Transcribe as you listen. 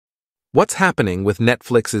What's happening with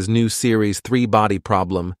Netflix's new series Three Body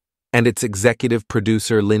Problem and its executive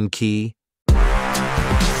producer Lin Qi?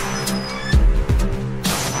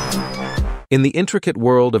 In the intricate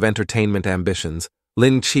world of entertainment ambitions,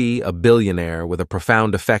 Lin Qi, a billionaire with a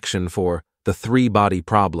profound affection for the three-body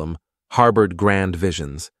problem, harbored grand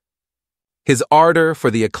visions. His ardor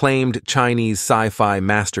for the acclaimed Chinese sci-fi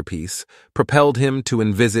masterpiece propelled him to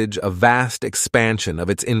envisage a vast expansion of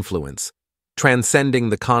its influence, transcending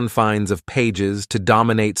the confines of pages to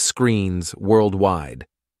dominate screens worldwide.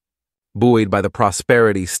 Buoyed by the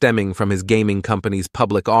prosperity stemming from his gaming company's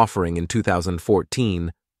public offering in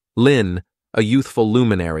 2014, Lin, a youthful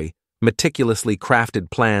luminary, meticulously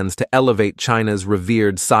crafted plans to elevate China's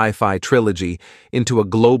revered sci-fi trilogy into a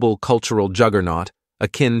global cultural juggernaut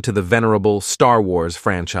akin to the venerable Star Wars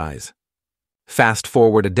franchise. Fast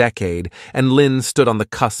forward a decade, and Lin stood on the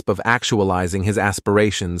cusp of actualizing his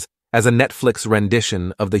aspirations as a Netflix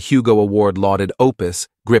rendition of the Hugo Award-lauded opus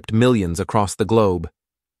gripped millions across the globe.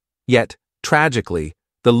 Yet, tragically,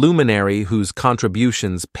 the luminary whose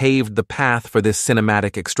contributions paved the path for this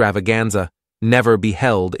cinematic extravaganza never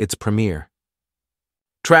beheld its premiere.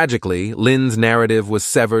 Tragically, Lin's narrative was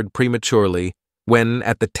severed prematurely when,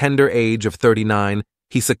 at the tender age of 39,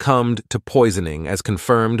 he succumbed to poisoning as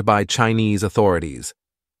confirmed by Chinese authorities.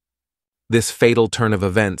 This fatal turn of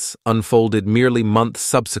events unfolded merely months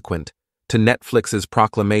subsequent to Netflix's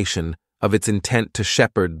proclamation of its intent to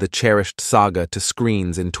shepherd the cherished saga to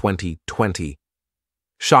screens in 2020.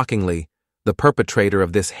 Shockingly, the perpetrator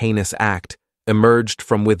of this heinous act emerged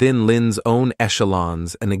from within Lin's own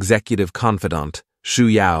echelons, an executive confidant, Xu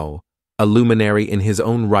Yao, a luminary in his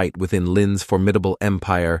own right within Lin's formidable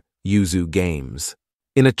empire, Yuzu Games.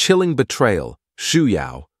 In a chilling betrayal, Xu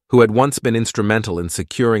Yao, who had once been instrumental in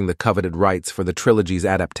securing the coveted rights for the trilogy's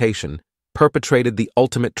adaptation, perpetrated the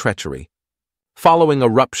ultimate treachery. Following a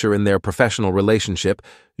rupture in their professional relationship,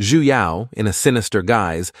 Xu Yao, in a sinister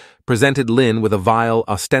guise, presented Lin with a vial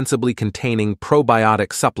ostensibly containing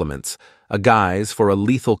probiotic supplements, a guise for a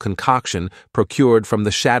lethal concoction procured from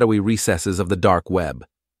the shadowy recesses of the dark web.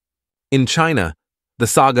 In China, the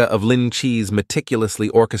saga of Lin Qi's meticulously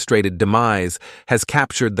orchestrated demise has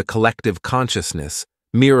captured the collective consciousness,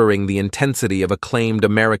 mirroring the intensity of acclaimed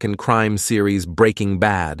American crime series Breaking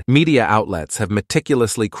Bad. Media outlets have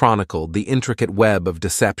meticulously chronicled the intricate web of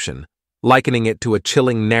deception, likening it to a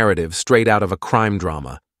chilling narrative straight out of a crime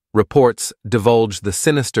drama. Reports divulge the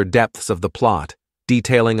sinister depths of the plot,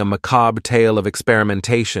 detailing a macabre tale of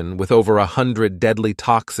experimentation with over 100 deadly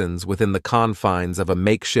toxins within the confines of a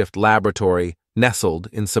makeshift laboratory nestled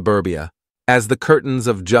in suburbia. As the curtains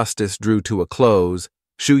of justice drew to a close,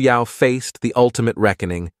 Xu Yao faced the ultimate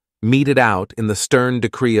reckoning, meted out in the stern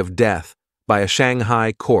decree of death by a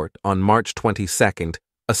Shanghai court on March 22nd,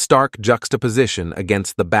 a stark juxtaposition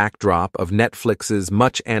against the backdrop of Netflix's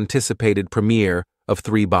much-anticipated premiere of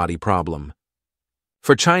Three Body Problem.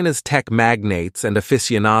 For China's tech magnates and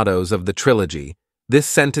aficionados of the trilogy, this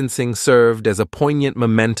sentencing served as a poignant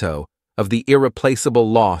memento of the irreplaceable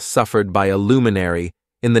loss suffered by a luminary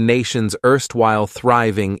in the nation's erstwhile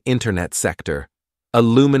thriving internet sector, a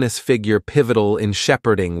luminous figure pivotal in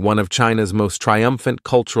shepherding one of China's most triumphant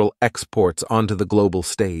cultural exports onto the global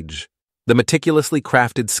stage. The meticulously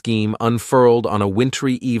crafted scheme unfurled on a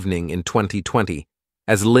wintry evening in 2020,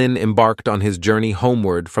 as Lin embarked on his journey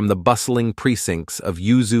homeward from the bustling precincts of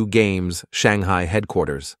Yuzu Games' Shanghai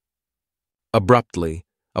headquarters. Abruptly,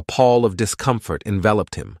 a pall of discomfort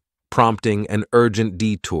enveloped him, prompting an urgent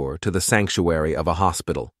detour to the sanctuary of a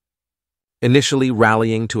hospital. Initially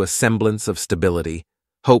rallying to a semblance of stability,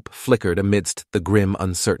 hope flickered amidst the grim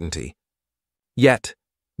uncertainty. Yet,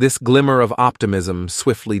 this glimmer of optimism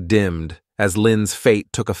swiftly dimmed as Lin's fate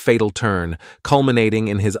took a fatal turn, culminating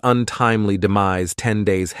in his untimely demise 10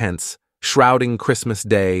 days hence, shrouding Christmas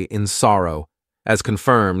Day in sorrow, as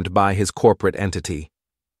confirmed by his corporate entity.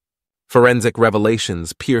 Forensic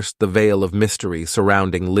revelations pierced the veil of mystery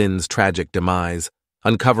surrounding Lin's tragic demise,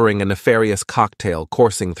 uncovering a nefarious cocktail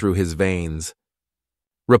coursing through his veins.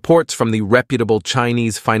 Reports from the reputable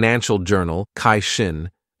Chinese financial journal Caixin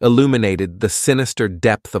illuminated the sinister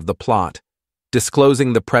depth of the plot,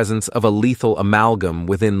 disclosing the presence of a lethal amalgam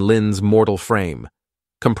within Lin's mortal frame,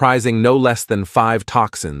 comprising no less than 5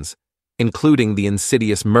 toxins, including the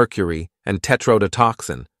insidious mercury and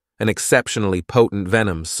tetrodotoxin, an exceptionally potent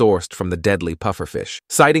venom sourced from the deadly pufferfish.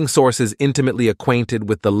 Citing sources intimately acquainted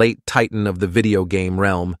with the late titan of the video game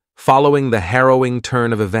realm, following the harrowing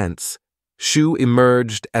turn of events, Xu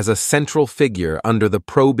emerged as a central figure under the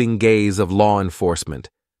probing gaze of law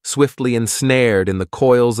enforcement, swiftly ensnared in the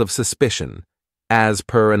coils of suspicion, as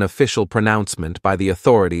per an official pronouncement by the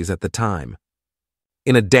authorities at the time.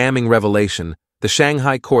 In a damning revelation, the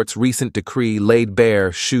Shanghai court's recent decree laid bare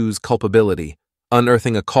Shu's culpability,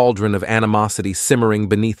 unearthing a cauldron of animosity simmering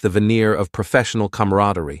beneath the veneer of professional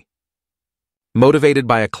camaraderie. Motivated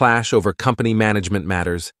by a clash over company management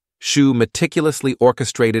matters, Shu meticulously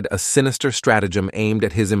orchestrated a sinister stratagem aimed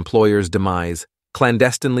at his employer's demise,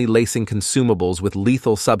 clandestinely lacing consumables with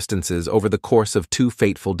lethal substances over the course of 2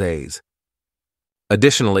 fateful days.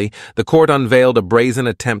 Additionally, the court unveiled a brazen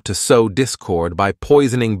attempt to sow discord by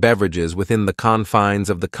poisoning beverages within the confines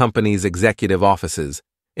of the company's executive offices,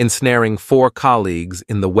 ensnaring 4 colleagues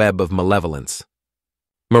in the web of malevolence.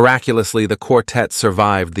 Miraculously, the quartet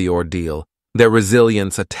survived the ordeal, their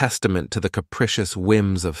resilience a testament to the capricious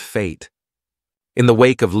whims of fate. In the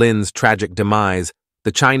wake of Lin's tragic demise,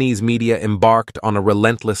 the Chinese media embarked on a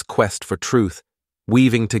relentless quest for truth,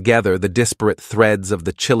 weaving together the disparate threads of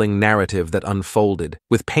the chilling narrative that unfolded.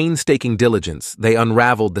 With painstaking diligence, they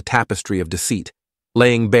unraveled the tapestry of deceit,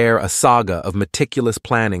 laying bare a saga of meticulous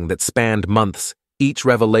planning that spanned months, each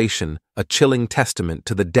revelation a chilling testament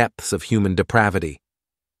to the depths of human depravity.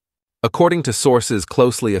 According to sources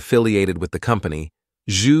closely affiliated with the company,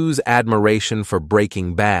 Zhu's admiration for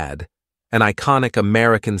Breaking Bad, an iconic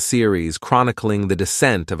American series chronicling the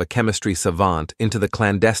descent of a chemistry savant into the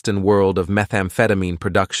clandestine world of methamphetamine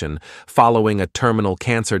production following a terminal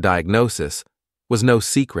cancer diagnosis, was no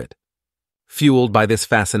secret. Fueled by this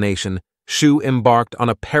fascination, Zhu embarked on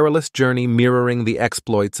a perilous journey mirroring the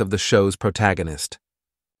exploits of the show's protagonist.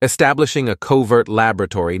 Establishing a covert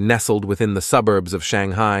laboratory nestled within the suburbs of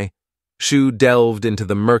Shanghai, Zhu delved into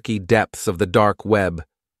the murky depths of the dark web,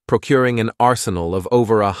 procuring an arsenal of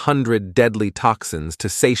over 100 deadly toxins to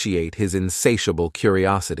satiate his insatiable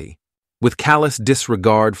curiosity. With callous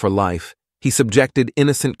disregard for life, he subjected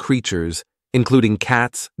innocent creatures, including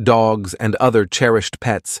cats, dogs, and other cherished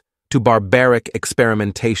pets, to barbaric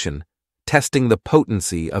experimentation, testing the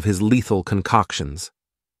potency of his lethal concoctions.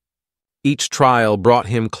 Each trial brought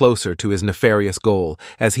him closer to his nefarious goal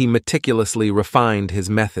as he meticulously refined his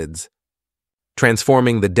methods.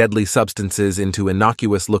 Transforming the deadly substances into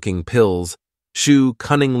innocuous-looking pills, Zhu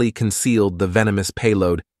cunningly concealed the venomous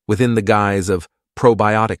payload within the guise of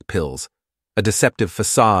probiotic pills, a deceptive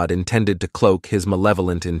facade intended to cloak his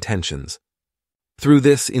malevolent intentions. Through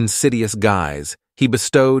this insidious guise, he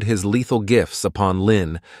bestowed his lethal gifts upon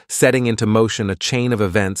Lin, setting into motion a chain of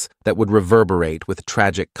events that would reverberate with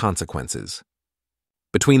tragic consequences.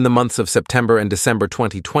 Between the months of September and December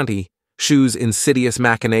 2020, Zhu's insidious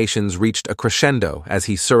machinations reached a crescendo as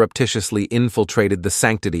he surreptitiously infiltrated the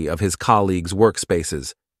sanctity of his colleagues'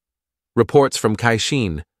 workspaces. Reports from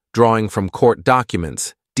Caixin, drawing from court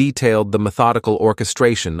documents, detailed the methodical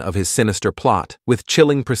orchestration of his sinister plot. With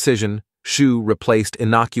chilling precision, Zhu replaced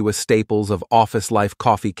innocuous staples of office-life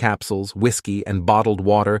coffee capsules, whiskey, and bottled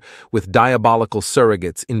water with diabolical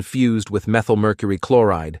surrogates infused with methylmercury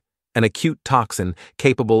chloride, an acute toxin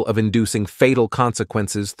capable of inducing fatal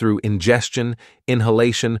consequences through ingestion,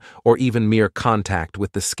 inhalation, or even mere contact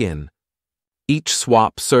with the skin. Each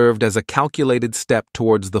swap served as a calculated step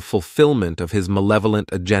towards the fulfillment of his malevolent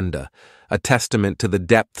agenda, a testament to the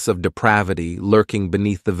depths of depravity lurking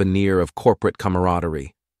beneath the veneer of corporate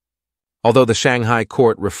camaraderie. Although the Shanghai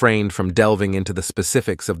court refrained from delving into the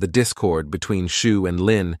specifics of the discord between Zhu and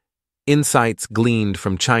Lin, insights gleaned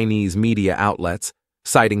from Chinese media outlets,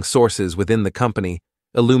 citing sources within the company,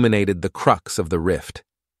 illuminated the crux of the rift.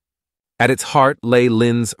 At its heart lay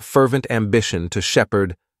Lin's fervent ambition to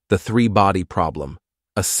shepherd The Three-Body Problem,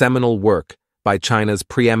 a seminal work by China's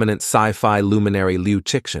preeminent sci-fi luminary Liu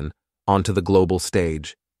Qi, onto the global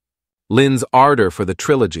stage. Lin's ardor for the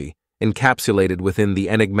trilogy, encapsulated within the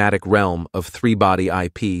enigmatic realm of three-body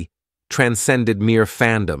IP, transcended mere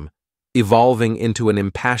fandom, evolving into an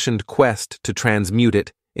impassioned quest to transmute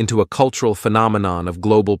it into a cultural phenomenon of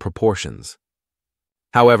global proportions.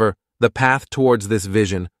 However, the path towards this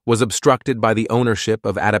vision was obstructed by the ownership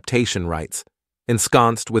of adaptation rights,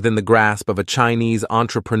 ensconced within the grasp of a Chinese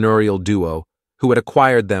entrepreneurial duo who had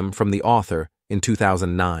acquired them from the author in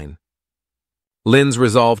 2009. Lin's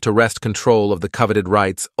resolve to wrest control of the coveted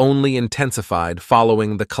rights only intensified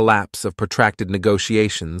following the collapse of protracted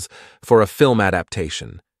negotiations for a film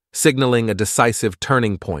adaptation, signaling a decisive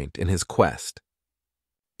turning point in his quest.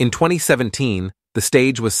 In 2017, the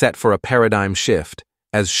stage was set for a paradigm shift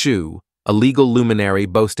as Zhu, a legal luminary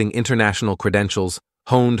boasting international credentials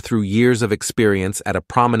honed through years of experience at a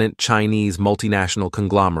prominent Chinese multinational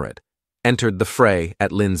conglomerate, entered the fray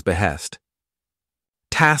at Lin's behest.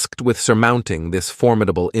 Tasked with surmounting this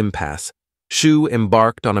formidable impasse, Zhu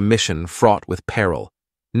embarked on a mission fraught with peril,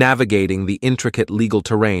 navigating the intricate legal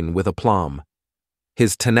terrain with aplomb.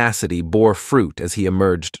 His tenacity bore fruit as he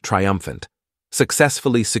emerged triumphant,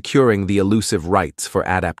 successfully securing the elusive rights for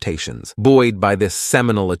adaptations. Buoyed by this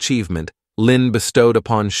seminal achievement, Lin bestowed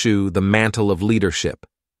upon Shu the mantle of leadership,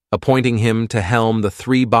 appointing him to helm the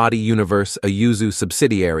three-body universe, a Yuzu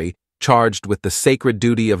subsidiary charged with the sacred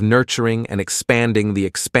duty of nurturing and expanding the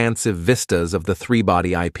expansive vistas of the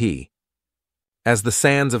three-body IP. As the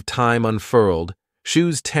sands of time unfurled,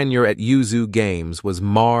 Shu's tenure at Yuzu Games was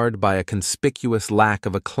marred by a conspicuous lack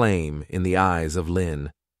of acclaim in the eyes of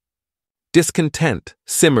Lin. Discontent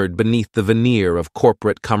simmered beneath the veneer of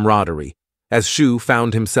corporate camaraderie, as Shu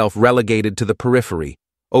found himself relegated to the periphery,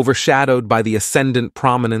 overshadowed by the ascendant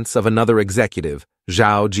prominence of another executive,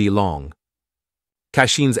 Zhao Jilong.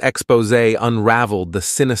 Caixin's exposé unraveled the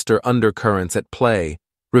sinister undercurrents at play,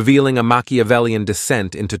 revealing a Machiavellian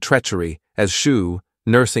descent into treachery as Shu,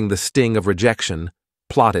 nursing the sting of rejection,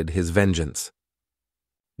 plotted his vengeance.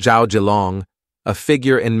 Zhao Jilong, a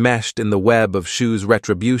figure enmeshed in the web of Shu's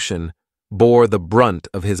retribution, bore the brunt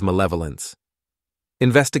of his malevolence.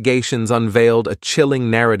 Investigations unveiled a chilling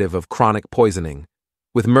narrative of chronic poisoning,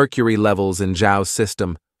 with mercury levels in Zhao's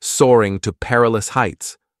system soaring to perilous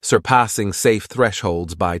heights, surpassing safe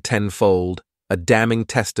thresholds by tenfold, a damning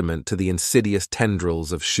testament to the insidious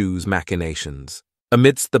tendrils of Shu's machinations.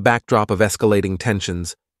 Amidst the backdrop of escalating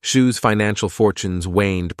tensions, Shu's financial fortunes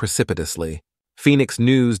waned precipitously. Phoenix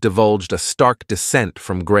News divulged a stark descent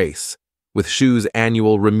from grace, with Shu's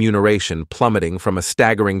annual remuneration plummeting from a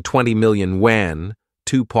staggering 20 million yuan,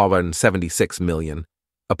 $2.76 million,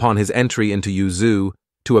 upon his entry into Yuzu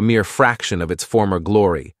to a mere fraction of its former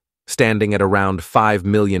glory, standing at around 5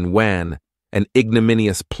 million yuan, an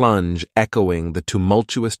ignominious plunge echoing the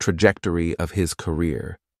tumultuous trajectory of his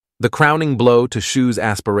career. The crowning blow to Shu's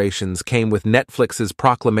aspirations came with Netflix's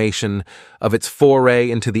proclamation of its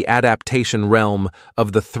foray into the adaptation realm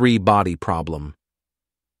of the three-body problem.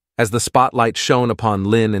 As the spotlight shone upon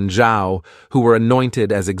Lin and Zhao, who were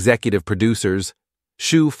anointed as executive producers,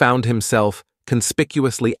 Shu found himself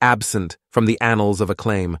conspicuously absent from the annals of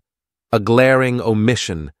acclaim, a glaring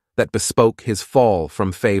omission that bespoke his fall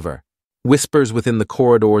from favor. Whispers within the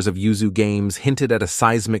corridors of Yuzu Games hinted at a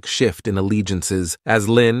seismic shift in allegiances as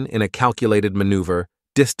Lin, in a calculated maneuver,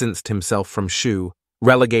 distanced himself from Shu,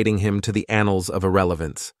 relegating him to the annals of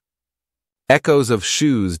irrelevance. Echoes of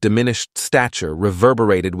Shu's diminished stature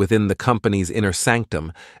reverberated within the company's inner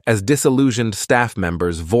sanctum as disillusioned staff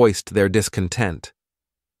members voiced their discontent.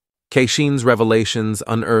 Caixin's revelations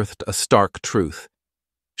unearthed a stark truth.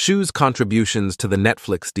 Shu's contributions to the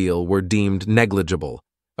Netflix deal were deemed negligible,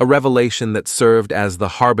 a revelation that served as the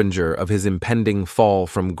harbinger of his impending fall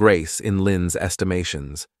from grace in Lin's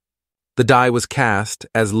estimations. The die was cast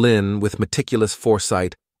as Lin, with meticulous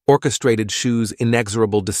foresight, orchestrated Shu's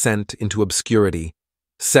inexorable descent into obscurity,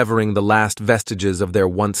 severing the last vestiges of their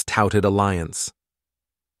once-touted alliance.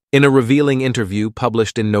 In a revealing interview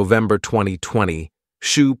published in November 2020,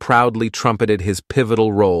 Shu proudly trumpeted his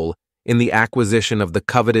pivotal role in the acquisition of the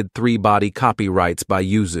coveted three-body copyrights by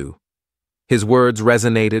Yuzu. His words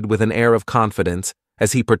resonated with an air of confidence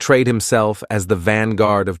as he portrayed himself as the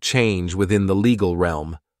vanguard of change within the legal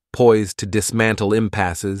realm, poised to dismantle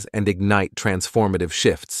impasses and ignite transformative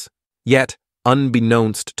shifts. Yet,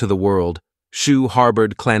 unbeknownst to the world, Shu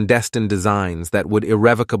harbored clandestine designs that would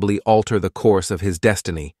irrevocably alter the course of his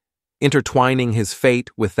destiny, intertwining his fate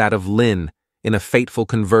with that of Lin in a fateful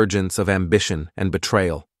convergence of ambition and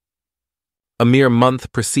betrayal. A mere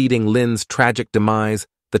month preceding Lin's tragic demise,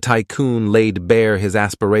 the tycoon laid bare his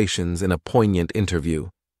aspirations in a poignant interview.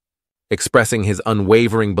 Expressing his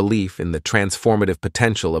unwavering belief in the transformative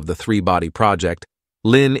potential of the three-body project,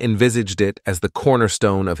 Lin envisaged it as the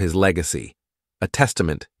cornerstone of his legacy, a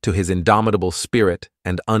testament to his indomitable spirit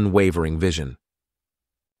and unwavering vision.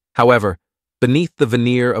 However, beneath the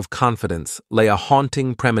veneer of confidence lay a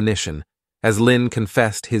haunting premonition as Lin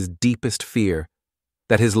confessed his deepest fear,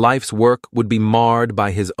 that his life's work would be marred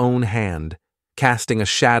by his own hand, casting a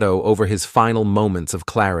shadow over his final moments of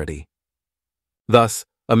clarity. Thus,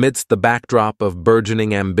 amidst the backdrop of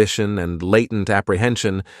burgeoning ambition and latent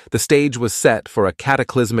apprehension, the stage was set for a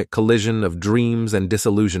cataclysmic collision of dreams and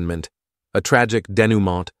disillusionment, a tragic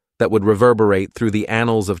denouement that would reverberate through the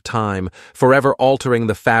annals of time, forever altering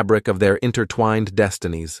the fabric of their intertwined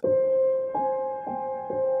destinies.